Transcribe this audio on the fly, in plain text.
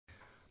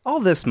All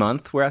this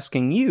month, we're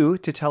asking you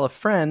to tell a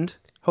friend,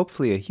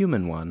 hopefully a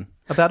human one,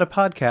 about a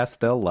podcast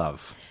they'll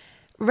love.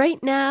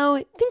 Right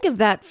now, think of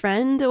that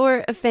friend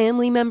or a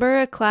family member,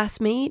 a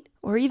classmate,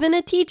 or even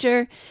a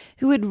teacher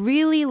who would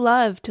really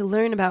love to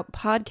learn about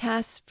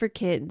podcasts for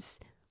kids.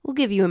 We'll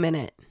give you a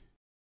minute.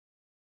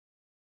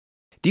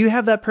 Do you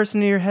have that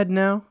person in your head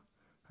now?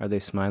 Are they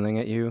smiling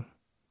at you?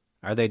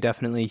 Are they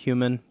definitely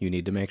human? You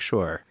need to make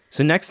sure.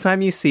 So next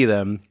time you see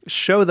them,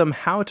 show them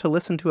how to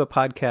listen to a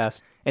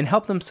podcast and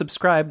help them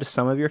subscribe to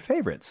some of your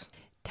favorites.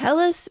 Tell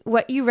us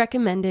what you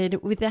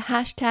recommended with the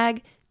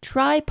hashtag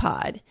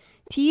TryPod.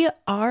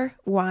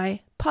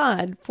 TRY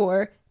pod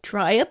for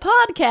try a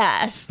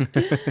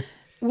podcast.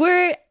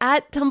 We're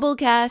at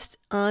Tumblecast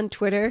on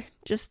Twitter.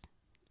 Just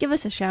give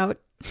us a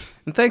shout.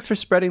 And thanks for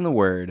spreading the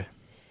word.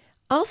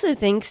 Also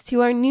thanks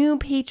to our new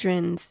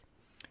patrons.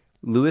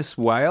 Louis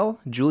Weil,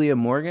 Julia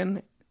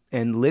Morgan,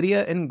 and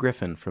Lydia and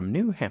Griffin from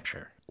New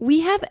Hampshire.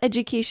 We have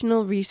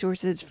educational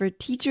resources for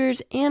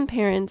teachers and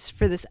parents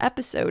for this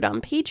episode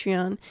on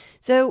Patreon.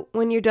 So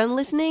when you're done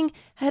listening,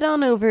 head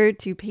on over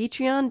to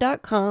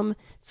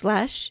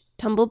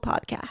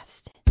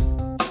patreon.com/tumblepodcast.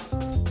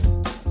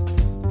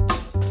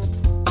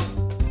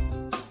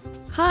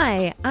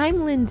 Hi, I'm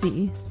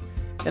Lindsay.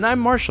 And I'm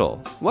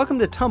Marshall. Welcome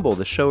to Tumble,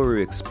 the show where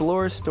we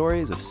explore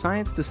stories of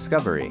science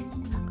discovery.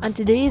 On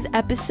today's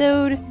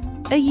episode,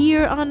 a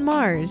year on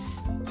Mars.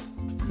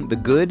 The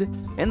good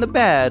and the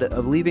bad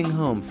of leaving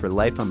home for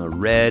life on the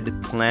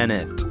red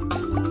planet.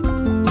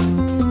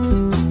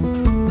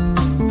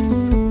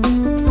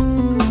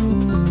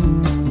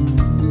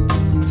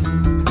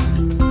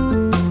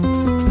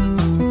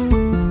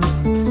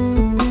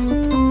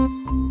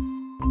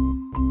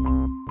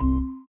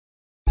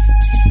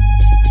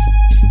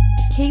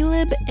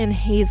 Caleb and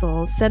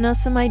Hazel sent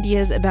us some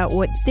ideas about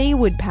what they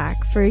would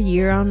pack for a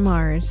year on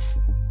Mars.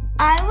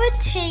 I would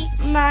take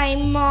my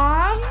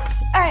mom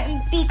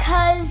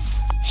because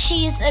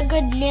she's a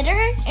good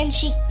knitter and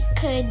she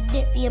could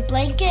knit me a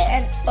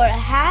blanket or a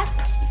hat.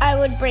 I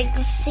would bring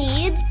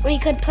seeds. We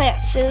could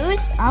plant food.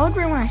 I would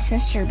bring my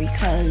sister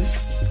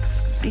because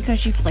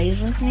she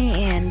plays with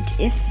me, and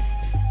if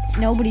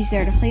nobody's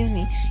there to play with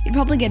me, you'd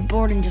probably get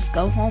bored and just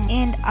go home.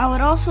 And I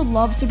would also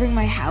love to bring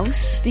my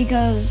house,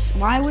 because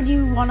why would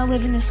you want to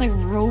live in this like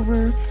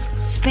rover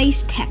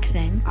space tech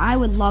thing? I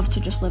would love to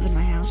just live in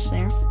my house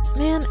there.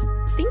 Man,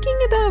 thinking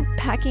about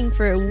packing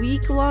for a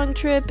week-long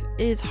trip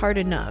is hard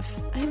enough.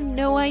 I have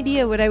no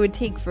idea what I would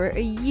take for a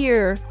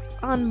year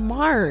on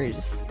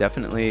Mars.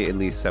 Definitely at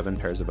least 7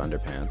 pairs of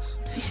underpants.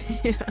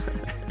 Yeah.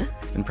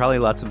 And probably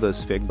lots of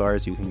those fig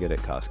bars you can get at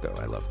Costco.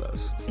 I love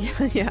those.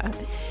 Yeah.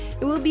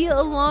 It will be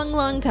a long,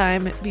 long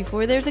time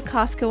before there's a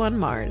Costco on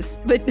Mars.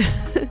 But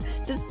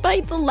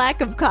despite the lack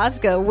of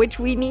Costco, which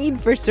we need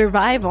for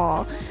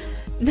survival,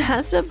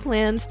 NASA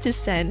plans to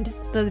send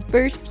the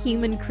first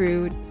human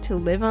crew to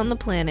live on the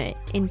planet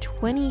in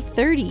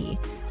 2030.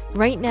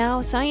 Right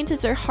now,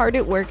 scientists are hard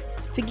at work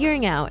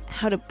figuring out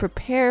how to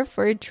prepare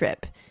for a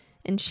trip.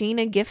 And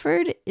Shayna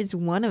Gifford is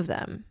one of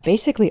them.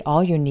 Basically,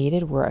 all you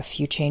needed were a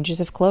few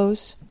changes of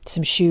clothes,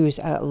 some shoes,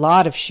 a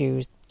lot of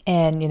shoes,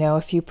 and,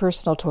 a few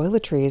personal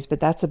toiletries, but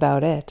that's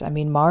about it. I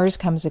mean, Mars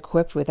comes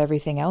equipped with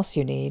everything else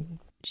you need.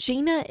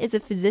 Shayna is a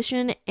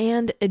physician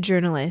and a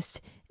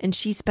journalist, and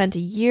she spent a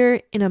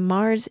year in a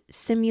Mars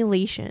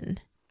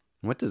simulation.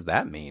 What does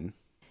that mean?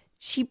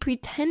 She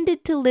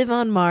pretended to live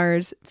on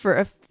Mars for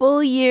a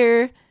full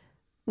year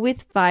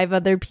with 5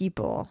 other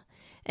people.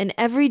 And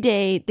every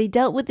day, they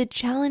dealt with the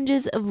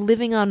challenges of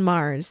living on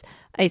Mars.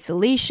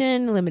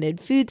 Isolation, limited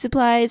food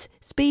supplies,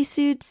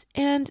 spacesuits,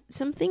 and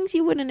some things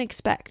you wouldn't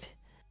expect.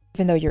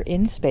 Even though you're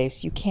in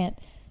space, you can't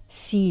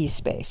see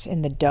space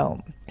in the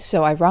dome.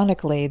 So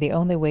ironically, the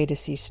only way to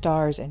see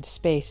stars in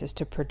space is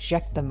to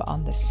project them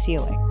on the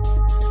ceiling.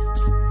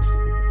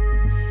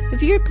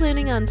 If you're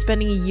planning on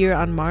spending a year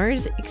on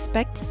Mars,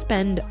 expect to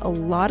spend a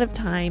lot of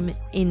time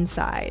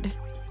inside.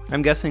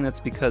 I'm guessing that's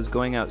because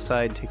going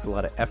outside takes a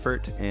lot of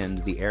effort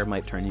and the air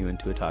might turn you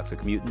into a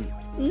toxic mutant.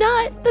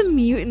 Not the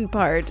mutant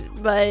part,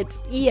 but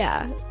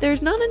yeah,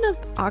 there's not enough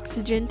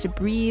oxygen to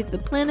breathe, the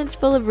planet's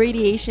full of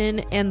radiation,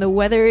 and the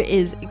weather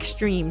is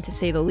extreme to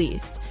say the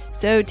least.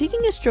 So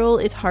taking a stroll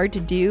is hard to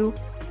do,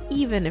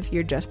 even if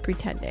you're just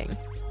pretending.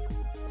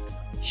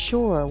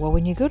 Sure, well,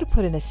 when you go to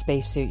put in a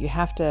spacesuit, you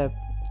have to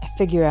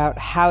figure out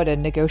how to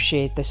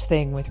negotiate this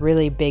thing with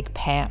really big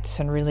pants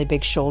and really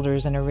big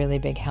shoulders and a really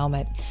big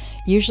helmet.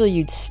 Usually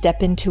you'd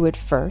step into it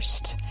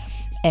first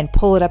and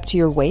pull it up to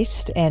your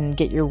waist and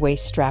get your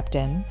waist strapped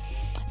in.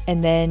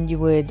 And then you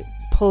would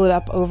pull it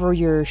up over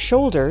your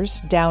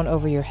shoulders, down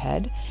over your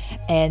head,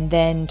 and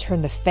then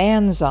turn the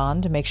fans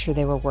on to make sure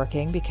they were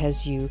working,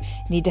 because you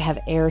need to have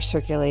air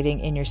circulating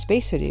in your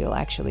spacesuit or you'll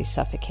actually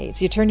suffocate.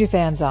 So you turn your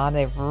fans on,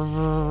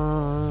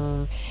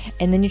 and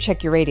then you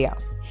check your radio.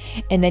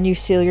 And then you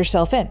seal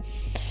yourself in.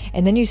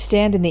 And then you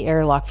stand in the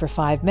airlock for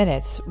 5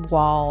 minutes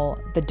while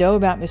the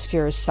dome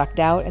atmosphere is sucked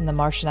out and the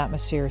Martian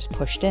atmosphere is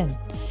pushed in.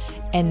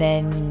 And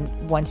then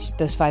once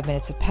those 5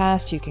 minutes have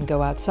passed, you can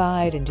go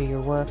outside and do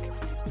your work.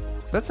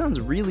 So that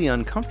sounds really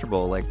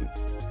uncomfortable. Like,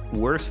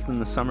 worse than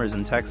the summers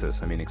in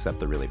Texas. I mean, except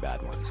the really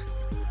bad ones.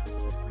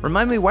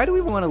 Remind me, why do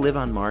we want to live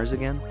on Mars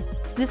again?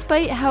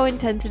 Despite how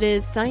intense it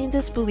is,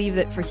 scientists believe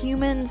that for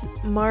humans,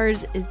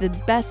 Mars is the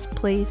best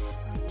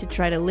place to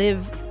try to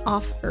live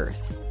off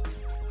Earth.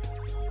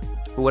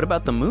 But what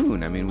about the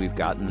moon? I mean, we've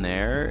gotten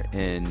there,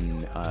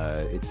 and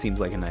it seems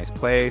like a nice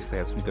place. They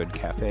have some good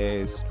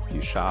cafes, a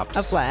few shops.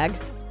 A flag.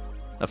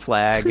 A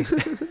flag.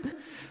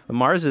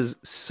 Mars is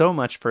so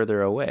much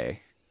further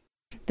away.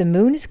 The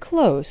moon is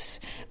close,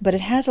 but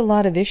it has a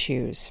lot of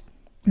issues.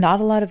 Not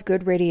a lot of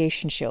good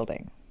radiation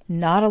shielding.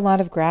 Not a lot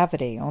of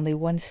gravity, only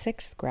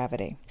 1/6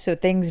 gravity. So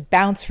things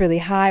bounce really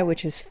high,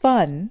 which is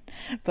fun,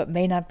 but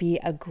may not be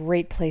a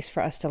great place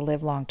for us to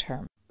live long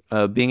term.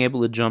 Being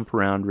able to jump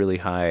around really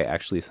high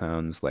actually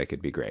sounds like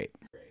it'd be great.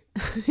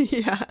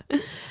 Yeah.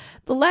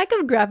 The lack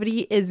of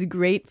gravity is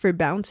great for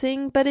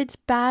bouncing, but it's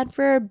bad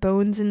for our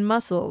bones and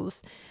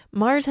muscles.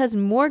 Mars has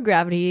more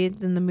gravity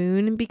than the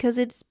moon because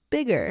it's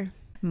bigger.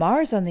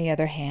 Mars, on the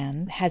other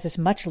hand, has as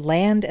much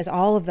land as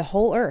all of the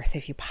whole Earth.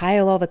 If you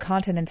pile all the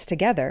continents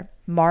together,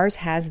 Mars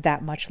has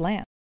that much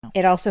land.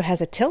 It also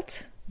has a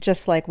tilt,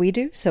 just like we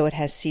do, so it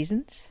has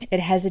seasons. It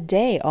has a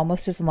day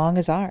almost as long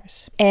as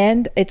ours.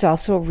 And it's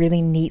also a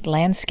really neat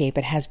landscape.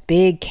 It has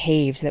big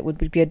caves that would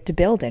be good to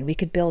build in. We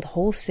could build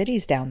whole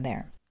cities down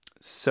there.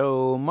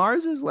 So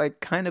Mars is like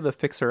kind of a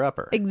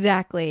fixer-upper.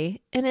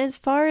 Exactly. And as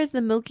far as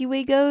the Milky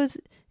Way goes,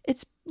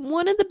 it's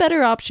one of the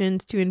better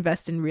options to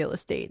invest in real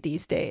estate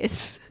these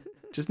days.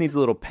 Just needs a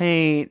little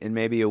paint and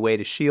maybe a way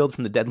to shield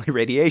from the deadly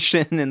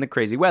radiation and the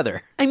crazy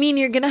weather. I mean,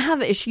 you're going to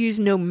have issues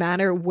no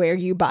matter where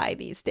you buy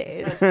these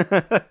days.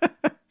 But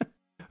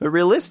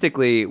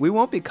realistically, we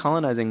won't be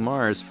colonizing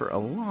Mars for a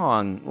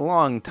long,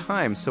 long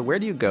time. So where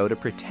do you go to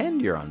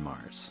pretend you're on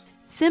Mars?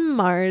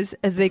 SimMars,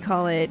 as they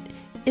call it,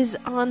 is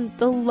on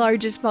the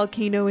largest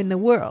volcano in the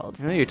world.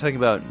 You know, you're talking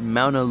about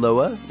Mauna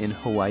Loa in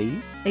Hawaii?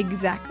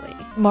 Exactly.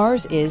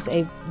 Mars is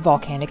a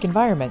volcanic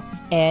environment,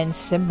 and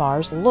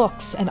SimMars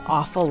looks an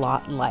awful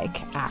lot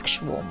like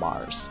actual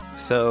Mars.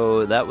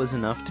 So that was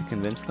enough to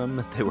convince them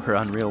that they were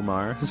on real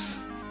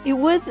Mars? It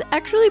was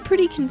actually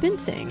pretty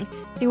convincing.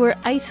 They were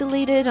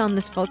isolated on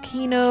this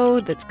volcano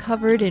that's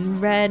covered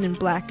in red and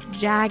black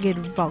jagged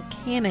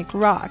volcanic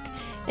rock,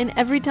 and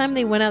every time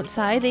they went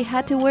outside, they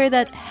had to wear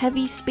that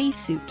heavy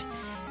spacesuit.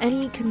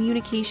 Any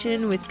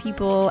communication with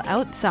people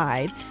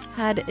outside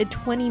had a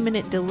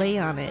 20-minute delay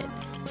on it,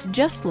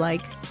 just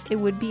like it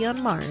would be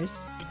on Mars.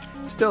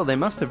 Still, they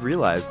must have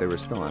realized they were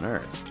still on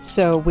Earth.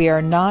 So we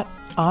are not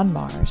on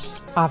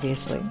Mars,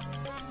 obviously.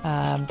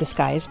 The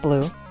sky is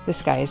blue. The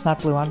sky is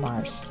not blue on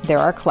Mars. There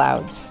are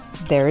clouds.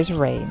 There is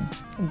rain.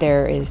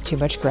 There is too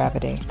much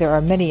gravity. There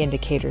are many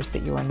indicators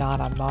that you are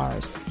not on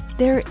Mars.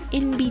 They're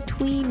in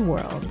between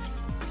worlds.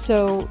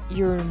 So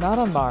you're not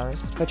on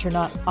Mars, but you're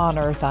not on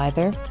Earth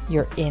either.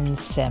 You're in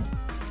Sim.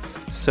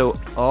 So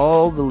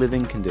all the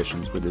living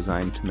conditions were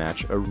designed to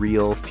match a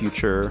real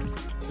future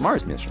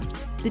Mars mission.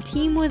 The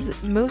team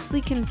was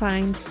mostly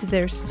confined to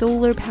their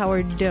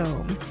solar-powered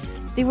dome.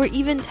 They were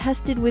even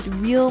tested with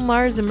real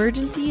Mars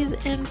emergencies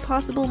and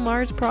possible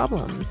Mars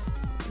problems.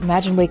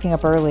 Imagine waking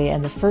up early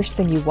and the first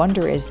thing you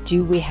wonder is,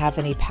 do we have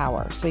any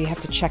power? So you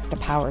have to check the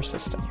power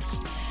systems.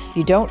 If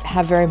you don't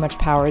have very much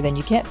power, then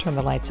you can't turn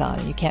the lights on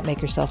and you can't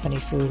make yourself any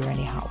food or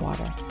any hot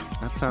water.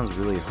 That sounds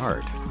really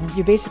hard.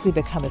 You basically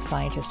become a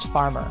scientist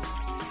farmer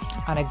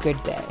on a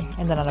good day.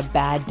 And then on a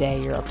bad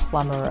day, you're a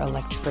plumber,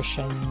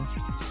 electrician,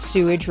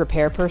 sewage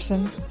repair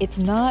person. It's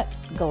not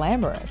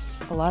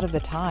glamorous a lot of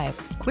the time.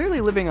 Clearly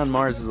living on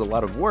Mars is a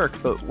lot of work,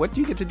 but what do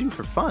you get to do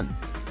for fun?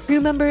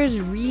 Crew members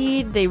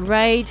read, they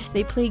write,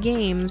 they play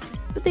games,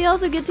 but they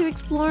also get to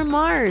explore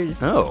Mars.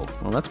 Oh,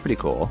 well that's pretty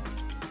cool.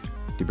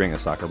 Do you bring a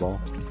soccer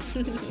ball?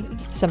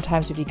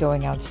 Sometimes we'd be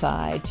going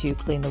outside to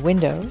clean the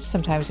windows.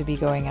 Sometimes we'd be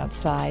going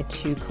outside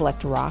to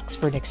collect rocks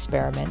for an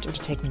experiment or to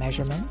take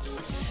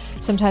measurements.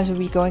 Sometimes we'd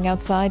be going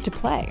outside to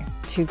play,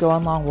 to go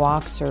on long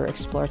walks or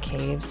explore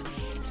caves.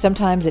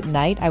 Sometimes at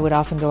night, I would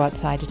often go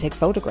outside to take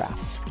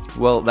photographs.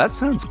 Well, that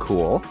sounds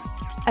cool.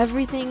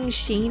 Everything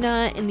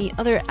Shayna and the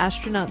other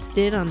astronauts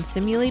did on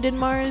simulated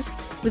Mars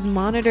was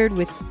monitored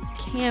with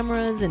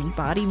cameras and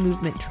body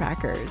movement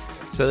trackers.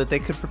 So that they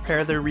could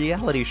prepare their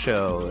reality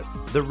show,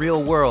 The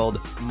Real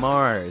World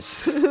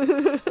Mars.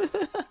 I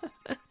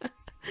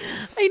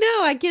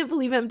know, I can't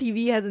believe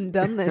MTV hasn't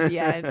done this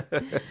yet.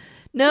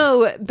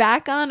 No,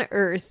 back on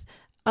Earth,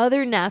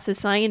 other NASA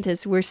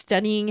scientists were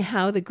studying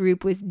how the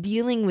group was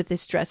dealing with the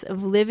stress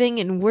of living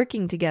and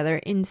working together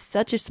in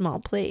such a small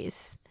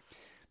place.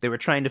 They were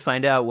trying to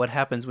find out what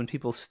happens when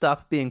people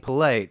stop being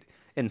polite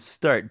and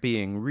start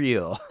being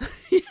real.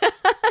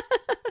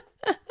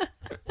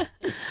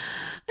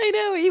 I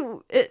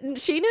know.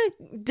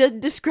 Shayna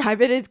did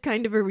describe it as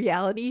kind of a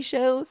reality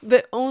show,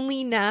 but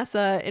only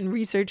NASA and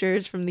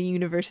researchers from the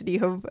University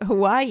of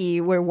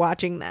Hawaii were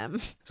watching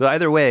them. So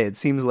either way, it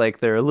seems like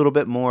they're a little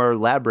bit more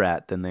lab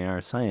rat than they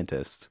are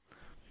scientists.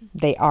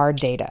 They are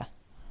data.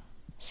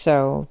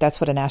 So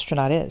that's what an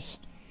astronaut is.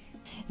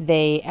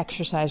 They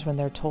exercise when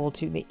they're told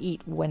to. They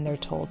eat when they're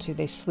told to.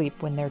 They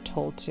sleep when they're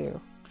told to.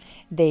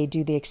 They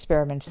do the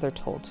experiments they're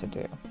told to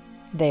do.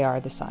 They are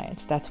the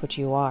science. That's what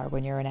you are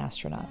when you're an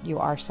astronaut. You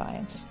are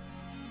science.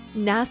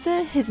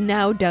 NASA has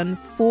now done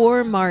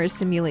 4 Mars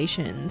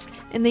simulations,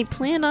 and they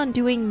plan on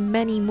doing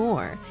many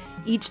more.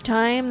 Each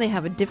time they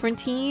have a different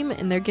team,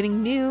 and they're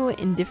getting new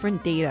and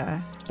different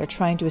data. They're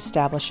trying to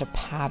establish a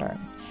pattern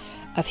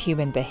of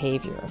human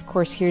behavior. Of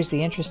course, here's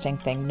the interesting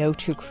thing. No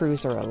two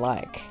crews are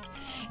alike.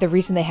 The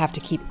reason they have to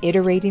keep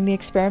iterating the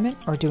experiment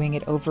or doing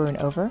it over and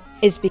over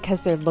is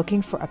because they're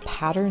looking for a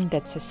pattern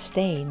that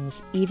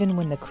sustains even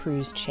when the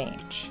crews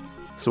change.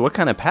 So what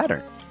kind of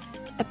pattern?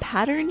 A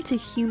pattern to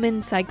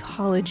human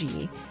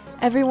psychology.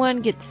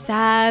 Everyone gets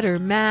sad or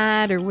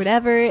mad or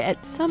whatever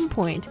at some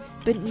point,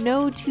 but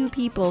no two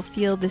people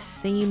feel the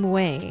same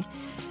way.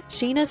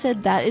 Shayna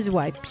said that is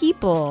why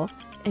people,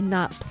 and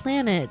not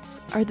planets,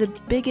 are the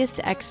biggest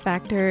X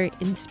factor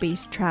in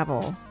space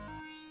travel.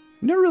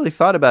 I never really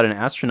thought about an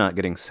astronaut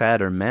getting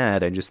sad or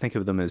mad. I just think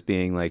of them as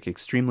being like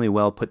extremely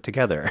well put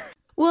together.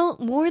 Well,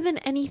 more than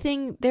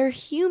anything, they're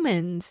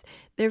humans.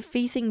 They're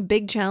facing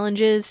big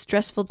challenges,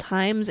 stressful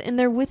times, and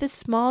they're with a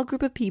small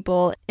group of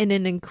people in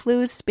an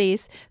enclosed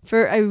space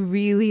for a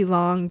really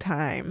long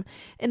time.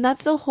 And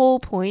that's the whole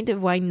point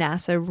of why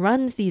NASA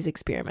runs these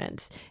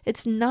experiments.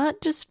 It's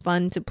not just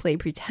fun to play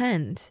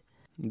pretend.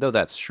 Though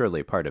that's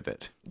surely part of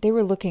it. They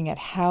were looking at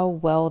how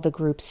well the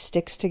group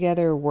sticks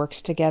together,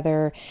 works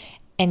together,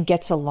 and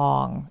gets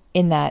along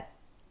in that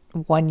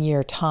 1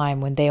 year time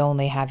when they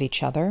only have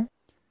each other.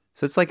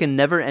 So it's like a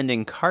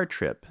never-ending car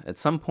trip. At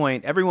some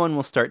point, everyone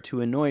will start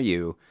to annoy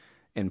you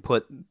and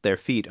put their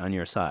feet on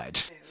your side.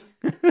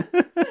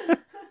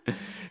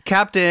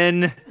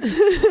 Captain!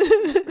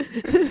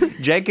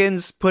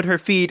 Jenkins put her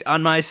feet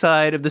on my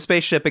side of the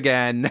spaceship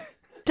again.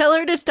 Tell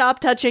her to stop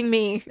touching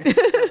me.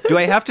 Do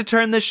I have to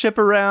turn this ship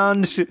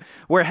around?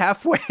 We're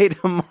halfway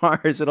to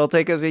Mars. It'll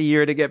take us a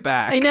year to get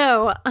back. I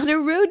know. On a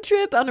road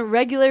trip, on a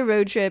regular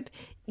road trip,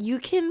 you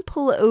can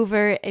pull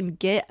over and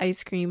get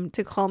ice cream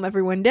to calm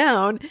everyone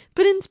down.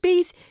 But in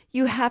space,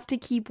 you have to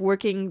keep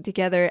working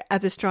together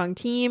as a strong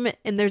team,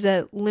 and there's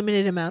a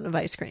limited amount of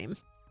ice cream.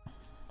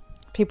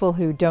 People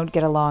who don't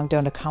get along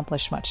don't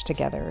accomplish much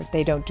together.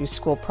 They don't do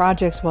school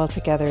projects well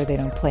together. They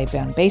don't play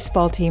on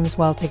baseball teams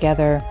well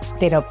together.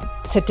 They don't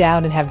sit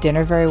down and have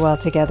dinner very well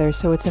together.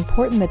 So it's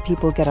important that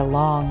people get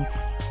along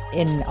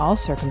in all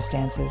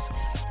circumstances.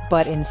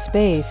 But in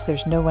space,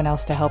 there's no one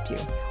else to help you.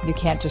 You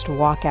can't just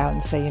walk out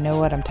and say, you know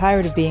what, I'm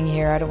tired of being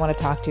here. I don't want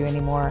to talk to you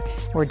anymore.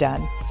 We're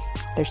done.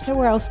 There's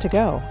nowhere else to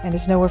go, and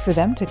there's nowhere for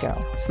them to go.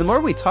 So the more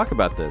we talk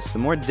about this, the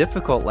more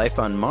difficult life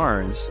on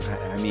Mars,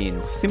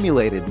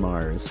 simulated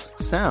Mars,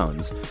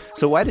 sounds.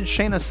 So why did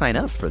Shayna sign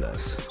up for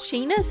this?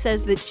 Shayna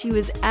says that she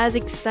was as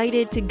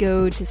excited to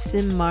go to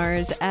Sim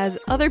Mars as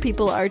other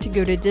people are to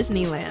go to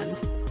Disneyland.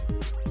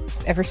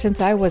 Ever since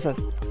I was a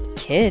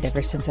kid,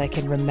 ever since I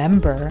can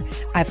remember,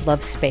 I've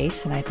loved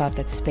space, and I thought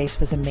that space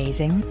was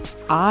amazing.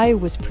 I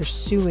was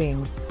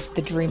pursuing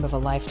the dream of a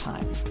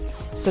lifetime.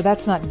 So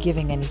that's not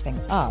giving anything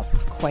up,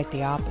 quite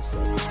the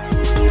opposite.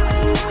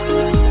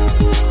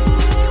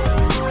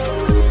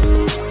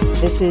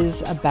 This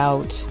is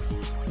about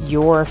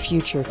your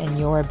future and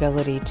your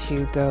ability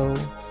to go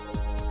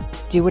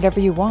do whatever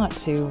you want,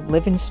 to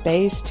live in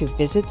space, to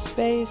visit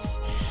space,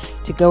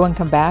 to go and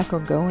come back or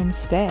go and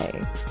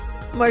stay.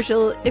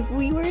 Marshall, if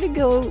we were to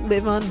go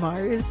live on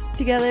Mars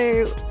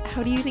together,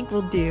 how do you think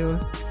we'll do?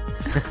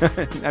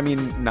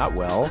 Not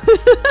well,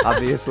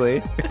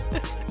 obviously.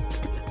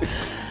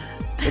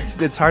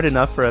 It's hard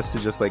enough for us to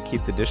just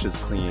keep the dishes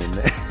clean.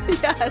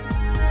 Yes.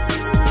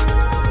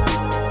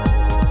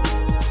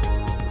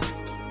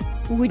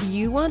 Would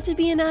you want to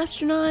be an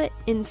astronaut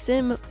in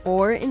sim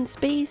or in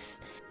space?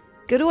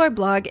 Go to our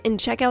blog and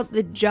check out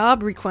the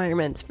job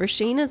requirements for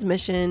Shayna's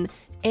mission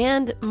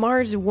and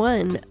Mars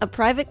One, a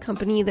private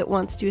company that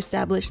wants to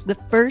establish the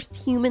first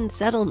human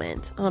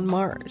settlement on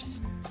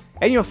Mars.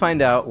 And you'll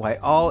find out why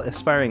all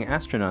aspiring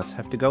astronauts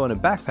have to go on a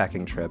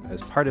backpacking trip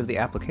as part of the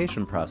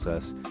application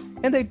process,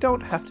 and they don't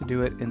have to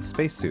do it in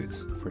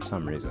spacesuits for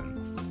some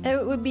reason.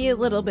 It would be a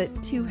little bit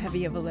too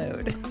heavy of a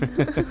load.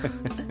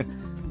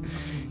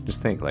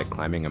 Just think,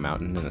 climbing a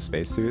mountain in a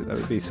spacesuit, that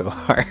would be so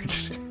hard.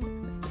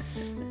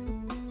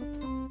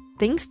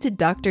 Thanks to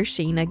Dr.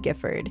 Shayna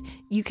Gifford.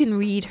 You can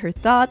read her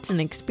thoughts and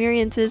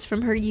experiences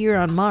from her year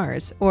on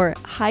Mars, or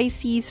High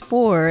Seas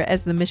 4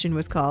 as the mission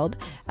was called,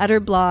 at her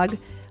blog,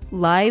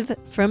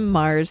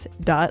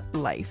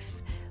 livefrommars.life.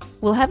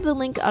 We'll have the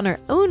link on our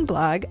own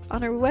blog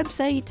on our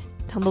website,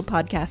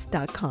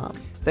 tumblepodcast.com.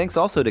 Thanks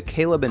also to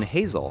Caleb and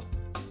Hazel.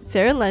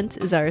 Sarah Lentz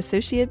is our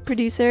associate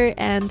producer,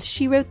 and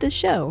she wrote this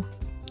show.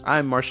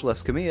 I'm Marshall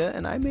Escamilla,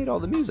 and I made all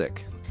the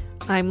music.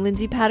 I'm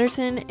Lindsay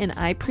Patterson, and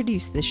I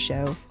produce this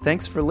show.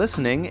 Thanks for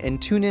listening, and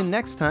tune in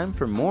next time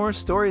for more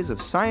stories of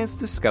science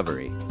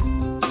discovery.